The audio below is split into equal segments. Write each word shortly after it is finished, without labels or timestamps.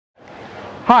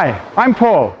Hi, I'm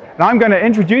Paul, and I'm going to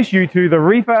introduce you to the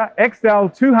Reefer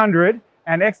XL200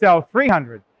 and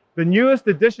XL300, the newest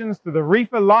additions to the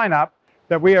Reefer lineup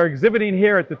that we are exhibiting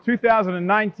here at the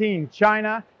 2019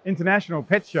 China International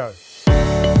Pet Show.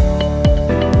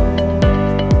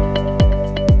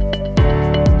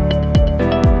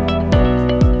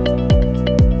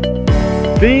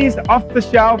 These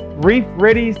off-the-shelf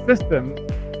reef-ready systems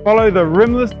follow the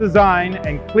rimless design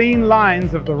and clean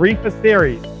lines of the Reefer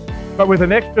series, but with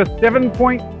an extra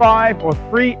 7.5 or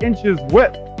 3 inches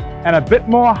width and a bit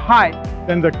more height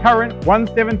than the current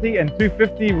 170 and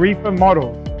 250 Reefer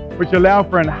models, which allow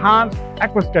for enhanced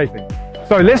aquascaping.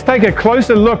 So let's take a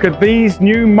closer look at these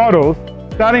new models,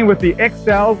 starting with the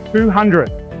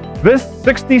XL200. This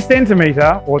 60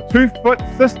 centimeter or 2-foot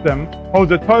system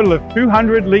holds a total of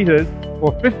 200 liters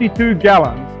or 52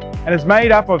 gallons and is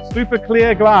made up of super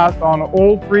clear glass on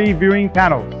all 3 viewing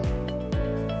panels.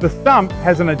 The sump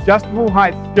has an adjustable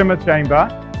height skimmer chamber,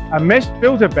 a mesh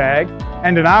filter bag,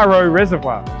 and an RO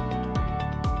reservoir.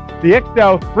 The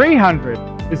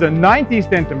XL300 is a 90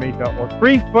 centimeter or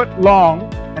 3-foot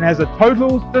long and has a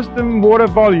total system water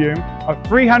volume of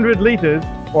 300 liters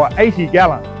or 80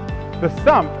 gallons. The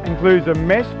sump includes a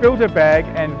mesh filter bag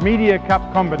and media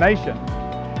cup combination,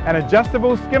 an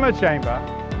adjustable skimmer chamber,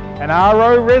 an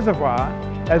RO reservoir,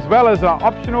 as well as an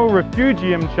optional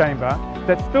refugium chamber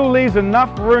that still leaves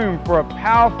enough room for a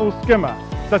powerful skimmer,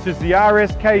 such as the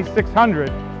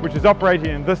RSK600, which is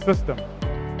operating in this system.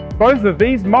 Both of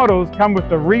these models come with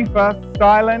the Reefer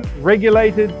silent,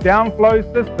 regulated downflow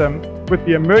system with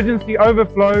the emergency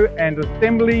overflow and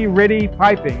assembly-ready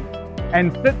piping,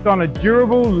 and sits on a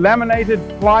durable laminated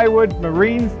plywood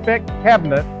marine spec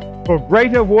cabinet for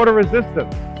greater water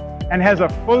resistance, and has a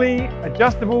fully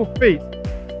adjustable feet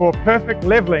for perfect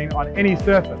leveling on any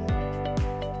surface.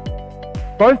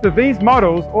 Both of these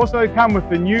models also come with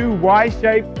the new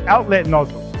Y-shaped outlet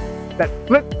nozzle that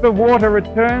splits the water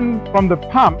return from the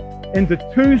pump into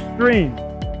 2 streams,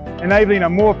 enabling a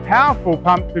more powerful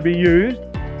pump to be used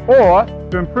or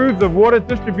to improve the water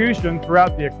distribution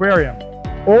throughout the aquarium.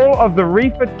 All of the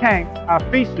Reefer tanks are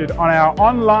featured on our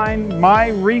online My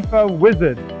Reefer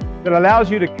Wizard that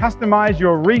allows you to customize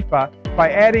your Reefer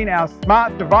by adding our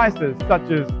smart devices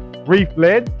such as Reef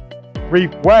LED,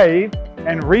 Reef Wave,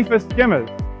 and Reefer skimmers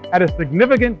at a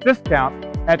significant discount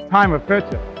at time of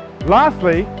purchase.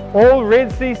 Lastly, all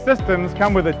Red Sea systems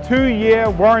come with a 2-year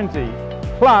warranty,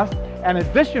 plus an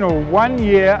additional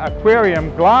 1-year aquarium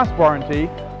glass warranty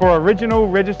for original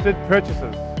registered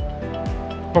purchases.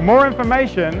 For more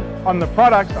information on the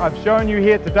products I've shown you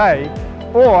here today,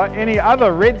 or any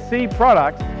other Red Sea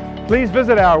products, please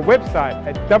visit our website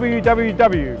at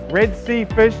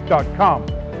www.redseafish.com.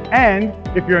 And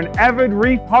if you're an avid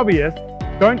reef hobbyist,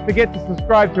 don't forget to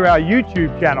subscribe to our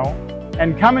YouTube channel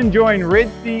and come and join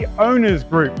Red Sea Owners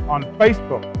Group on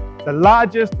Facebook, the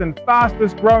largest and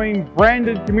fastest growing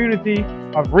branded community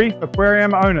of reef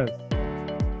aquarium owners.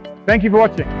 Thank you for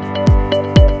watching.